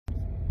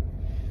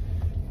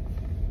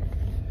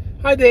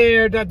Hi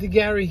there, Dr.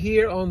 Gary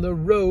here on the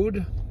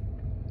road.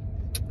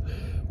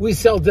 We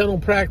sell dental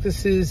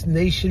practices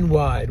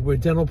nationwide. We're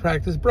dental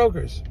practice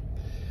brokers.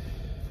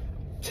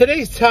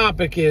 Today's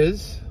topic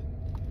is,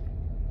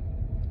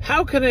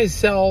 how can I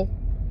sell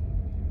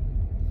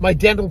my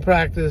dental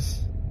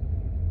practice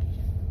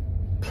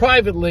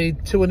privately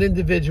to an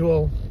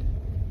individual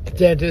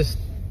dentist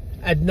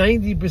at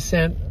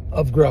 90%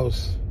 of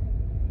gross?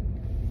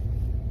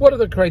 What are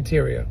the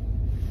criteria?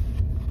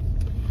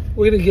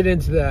 We're going to get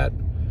into that.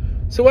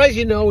 So as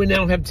you know, we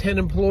now have 10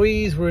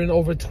 employees. We're in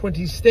over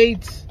 20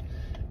 states.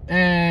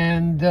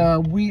 And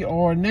we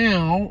are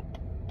now,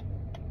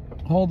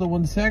 hold on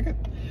one second.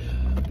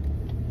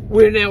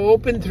 We're now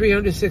open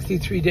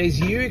 363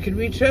 days a year. You can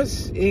reach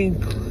us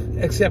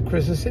except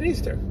Christmas and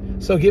Easter.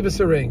 So give us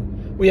a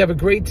ring. We have a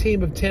great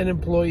team of 10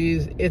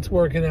 employees. It's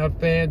working out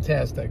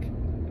fantastic.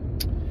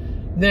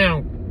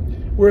 Now,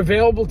 we're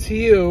available to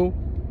you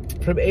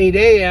from 8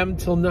 a.m.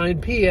 till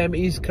 9 p.m.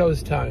 East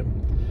Coast time.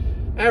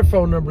 Our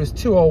phone number is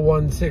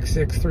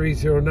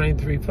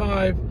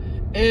 201-663-0935,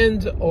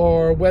 and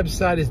our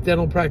website is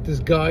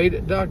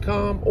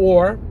dentalpracticeguide.com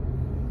or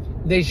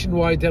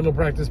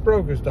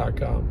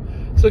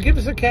nationwidedentalpracticebrokers.com. So give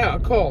us a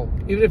call.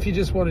 Even if you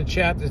just want to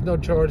chat, there's no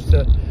charge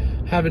to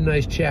have a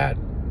nice chat.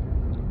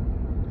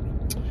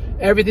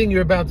 Everything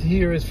you're about to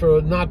hear is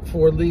not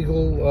for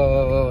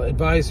legal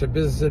advice or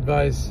business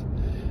advice.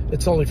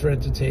 It's only for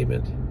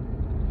entertainment.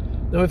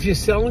 Now, if you're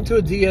selling to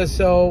a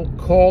DSO,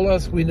 call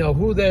us. We know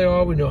who they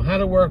are. We know how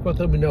to work with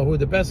them. We know who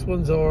the best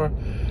ones are.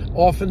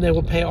 Often they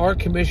will pay our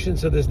commission,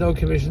 so there's no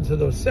commission to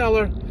the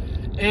seller.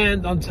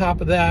 And on top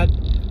of that,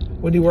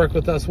 when you work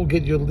with us, we'll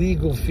get your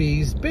legal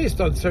fees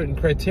based on certain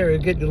criteria,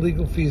 get your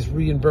legal fees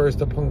reimbursed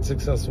upon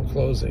successful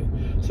closing.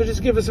 So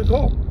just give us a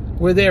call.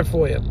 We're there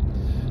for you.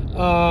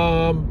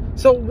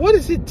 So what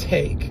does it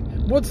take?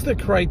 What's the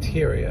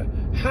criteria?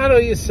 How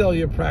do you sell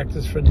your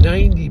practice for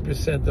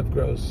 90% of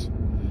gross?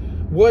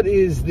 What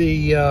is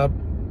the,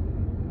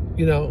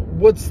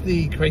 what's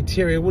the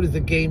criteria? What is the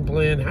game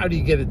plan? How do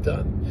you get it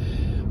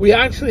done? We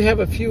actually have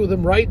a few of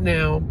them right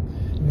now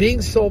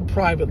being sold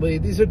privately.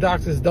 These are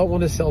doctors that don't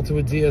want to sell to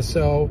a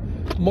DSO.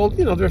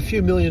 There are a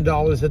few $1 million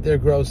that they're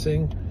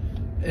grossing,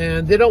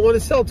 and they don't want to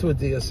sell to a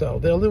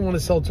DSO. They only want to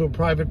sell to a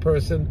private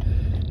person,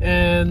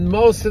 and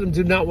most of them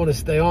do not want to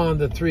stay on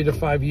the 3 to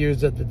 5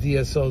 years that the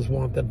DSOs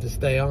want them to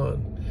stay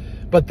on.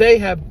 But they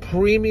have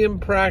premium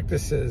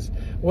practices.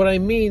 What I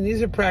mean,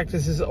 these are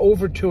practices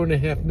over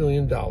 $2.5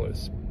 million.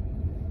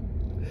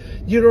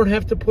 You don't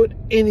have to put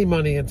any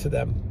money into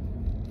them.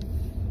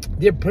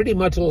 They're pretty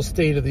much all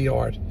state of the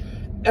art.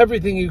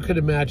 Everything you could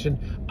imagine.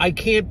 I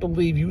can't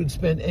believe you would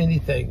spend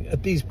anything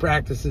at these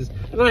practices.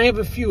 And I have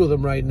a few of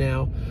them right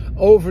now.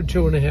 Over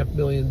 $2.5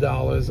 million,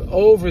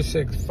 over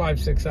 5-6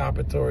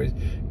 operatories,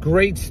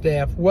 great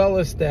staff, well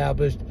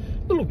established,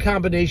 little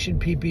combination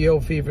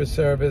PPO fee for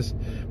service.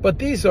 But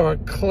these are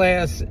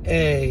Class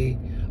A,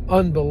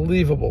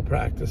 unbelievable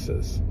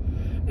practices.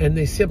 And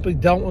they simply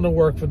don't want to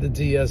work for the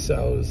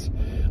DSOs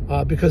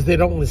because they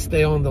don't want to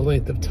stay on the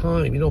length of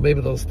time.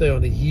 Maybe they'll stay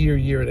on a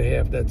year and a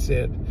half, that's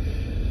it.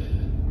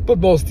 But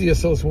most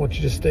DSOs want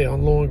you to stay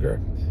on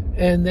longer.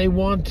 And they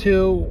want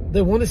to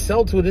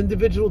sell to an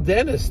individual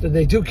dentist, and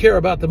they do care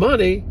about the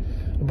money,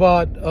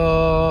 but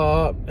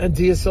and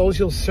DSOs,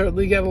 you'll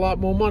certainly get a lot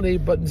more money,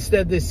 but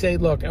instead they say,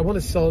 look, I want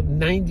to sell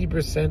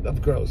 90%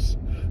 of gross.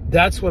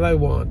 That's what I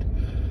want.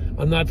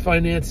 I'm not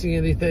financing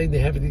anything. They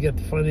have to get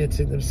the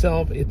financing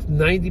themselves. It's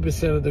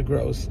 90% of the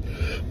gross.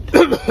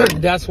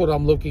 That's what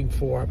I'm looking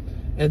for,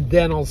 and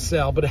then I'll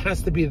sell, but it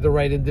has to be the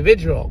right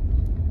individual.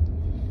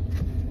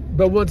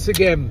 But once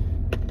again,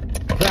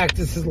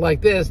 practices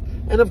like this,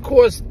 and of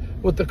course,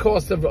 with the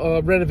cost of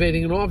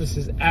renovating an office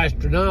is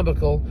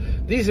astronomical,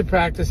 these are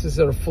practices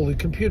that are fully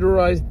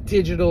computerized,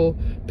 digital,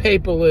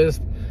 paperless.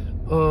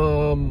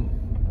 A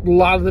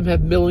lot of them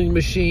have milling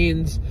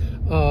machines,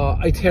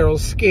 iTero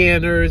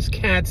scanners,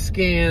 CAT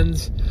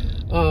scans,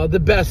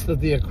 the best of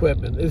the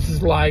equipment. This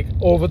is like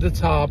over the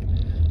top.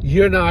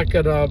 You're not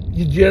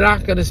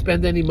gonna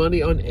spend any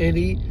money on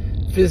any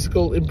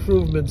physical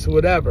improvements or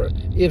whatever.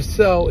 If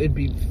so, it'd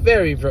be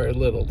very, very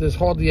little. There's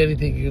hardly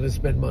anything you're going to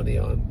spend money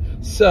on.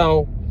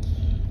 So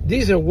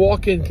these are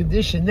walk-in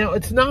condition. Now,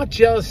 it's not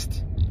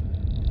just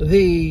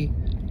the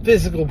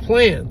physical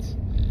plans,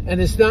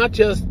 and it's not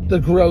just the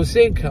gross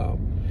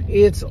income.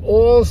 It's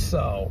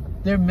also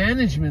their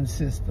management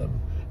system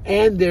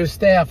and their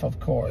staff, of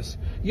course.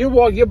 You're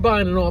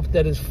buying an office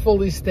that is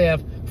fully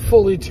staffed,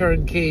 fully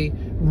turnkey,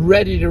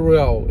 ready to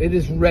go. It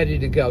is ready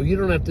to go. You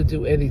don't have to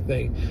do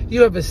anything.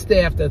 You have a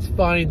staff that's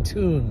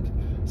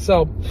fine-tuned.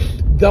 So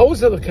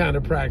those are the kind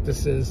of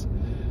practices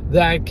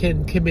that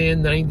can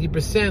command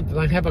 90%. And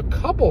I have a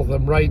couple of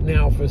them right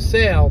now for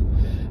sale.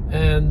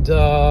 And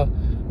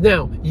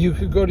now, you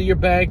could go to your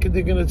bank and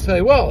they're going to say,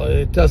 well,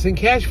 it doesn't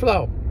cash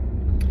flow.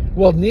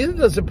 Well, neither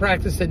does a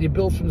practice that you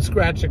build from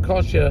scratch that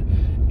costs you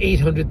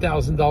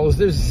 $800,000.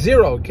 There's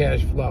zero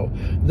cash flow.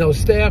 No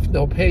staff,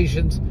 no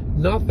patients,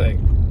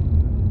 nothing.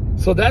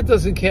 So that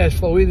doesn't cash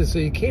flow either. So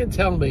you can't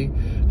tell me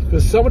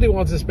because somebody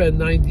wants to spend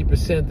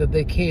 90% that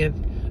they can't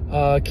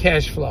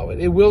cash flow it.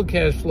 It will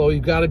cash flow.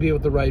 You've got to be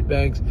with the right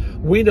banks.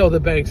 We know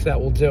the banks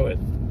that will do it.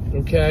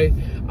 Okay,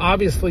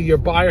 obviously your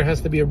buyer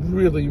has to be a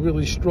really,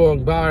 really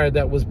strong buyer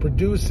that was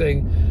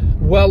producing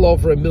well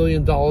over $1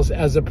 million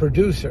as a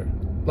producer,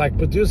 like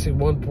producing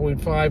 1.5,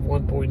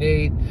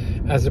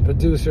 1.8 as a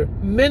producer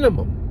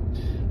minimum.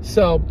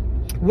 So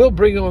we'll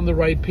bring on the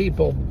right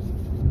people.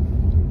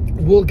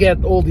 We'll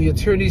get all the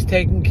attorneys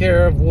taken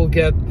care of. We'll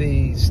get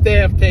the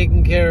staff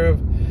taken care of.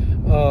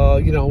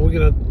 You know, we're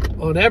gonna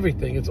on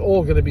everything. It's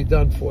all gonna be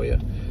done for you.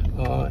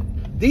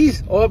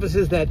 These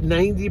offices that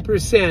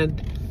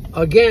 90%.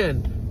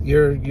 Again,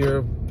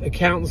 your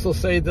accountants will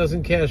say it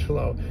doesn't cash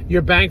flow.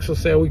 Your banks will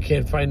say, oh, we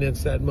can't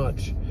finance that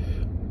much.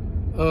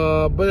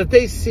 But if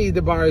they see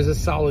the buyer as a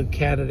solid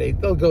candidate,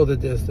 they'll go the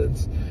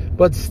distance.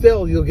 But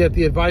still, you'll get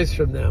the advice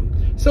from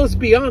them. So it's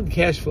beyond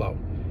cash flow.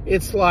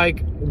 It's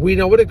like, we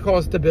know what it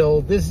costs to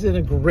build. This is in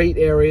a great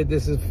area.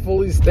 This is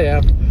fully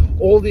staffed.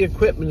 All the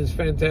equipment is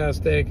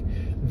fantastic.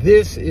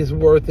 This is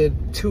worth it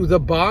to the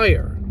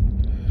buyer.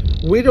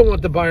 We don't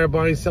want the buyer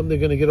buying something they're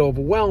going to get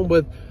overwhelmed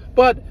with.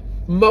 But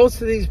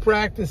most of these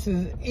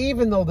practices,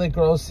 even though they're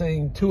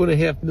grossing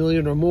 $2.5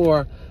 million or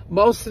more,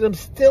 most of them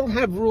still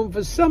have room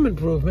for some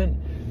improvement,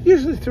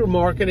 usually through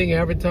marketing,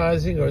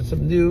 advertising, or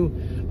some new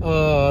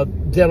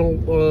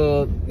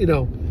dental,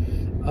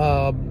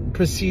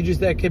 procedures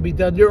that can be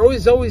done. There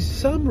is always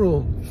some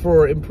room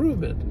for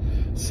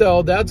improvement.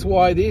 So that's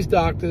why these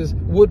doctors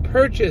would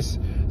purchase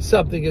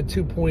something at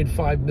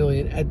 $2.5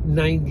 million at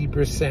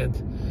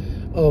 90%.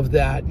 Of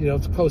that, you know,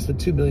 it's close to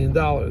 $2 million.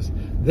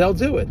 They'll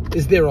do it.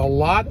 Is there a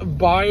lot of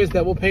buyers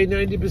that will pay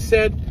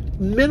 90%?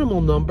 Minimal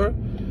number.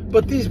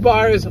 But these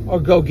buyers are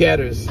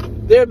go-getters.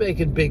 They're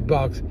making big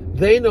bucks.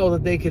 They know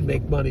that they can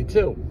make money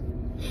too.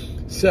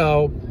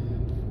 So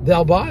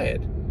they'll buy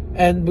it.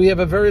 And we have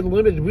a very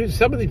limited,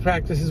 some of these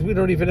practices we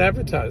don't even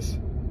advertise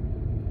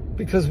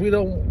because we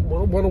don't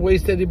want to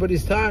waste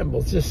anybody's time.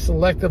 We'll just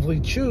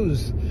selectively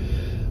choose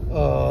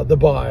the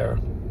buyer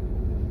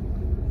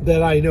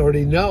that I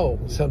already know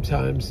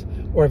sometimes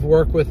or have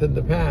worked with in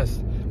the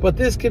past. But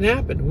this can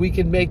happen. We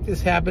can make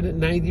this happen at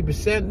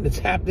 90%, and it's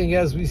happening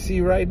as we see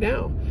right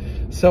now.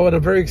 So, and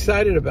I'm very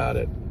excited about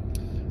it.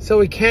 So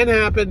it can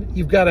happen.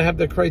 You've got to have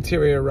the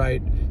criteria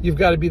right. You've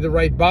got to be the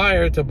right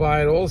buyer to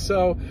buy it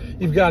also.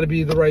 You've got to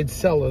be the right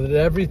seller, that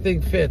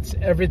everything fits,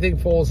 everything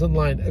falls in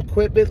line.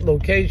 Equipment,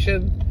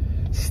 location,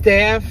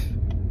 staff,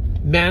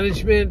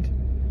 management,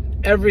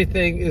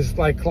 everything is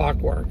like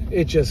clockwork.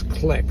 It just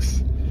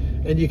clicks.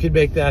 And you can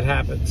make that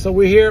happen. So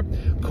we're here.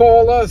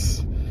 Call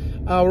us.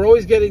 We're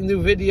always getting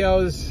new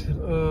videos.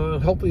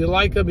 Hopefully you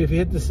like them. If you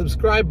hit the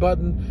subscribe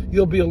button,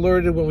 you'll be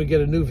alerted when we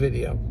get a new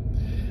video.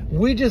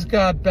 We just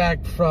got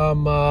back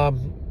from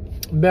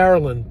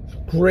Maryland.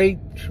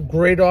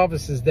 Great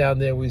offices down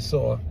there we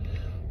saw.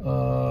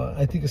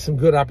 I think there's some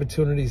good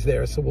opportunities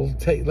there. So we'll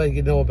let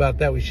you know about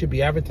that. We should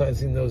be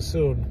advertising those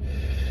soon.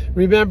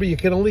 Remember, you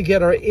can only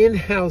get our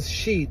in-house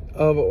sheet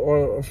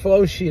or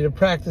flow sheet of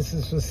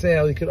practices for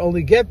sale. You can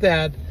only get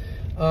that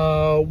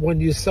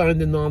when you sign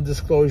the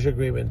non-disclosure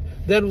agreement.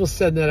 Then we'll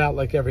send that out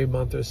like every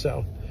month or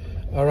so.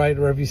 All right,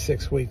 or every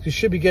 6 weeks. We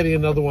should be getting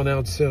another one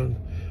out soon.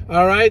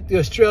 All right, the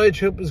Australia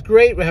trip was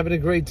great. We're having a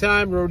great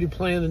time. We're already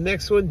planning the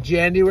next one,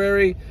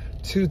 January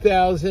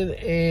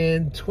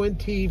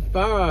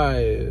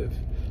 2025.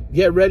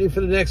 Get ready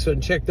for the next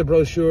one. Check the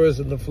brochures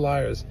and the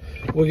flyers.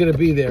 We're going to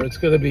be there. It's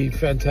going to be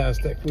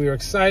fantastic. We are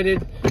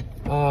excited.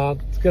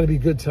 It's going to be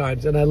good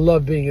times. And I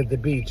love being at the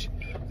beach.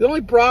 The only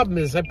problem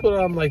is I put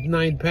on like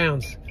 9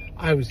 pounds.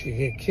 I was going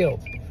to get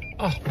killed.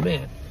 Oh,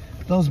 man.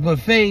 Those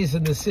buffets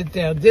and the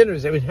sit-down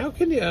dinners. I mean, how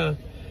can you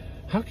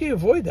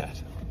avoid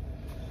that?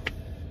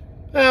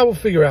 We'll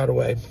figure out a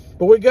way.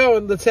 But we're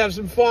going. Let's have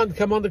some fun.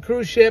 Come on the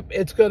cruise ship.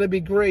 It's going to be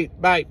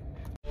great. Bye.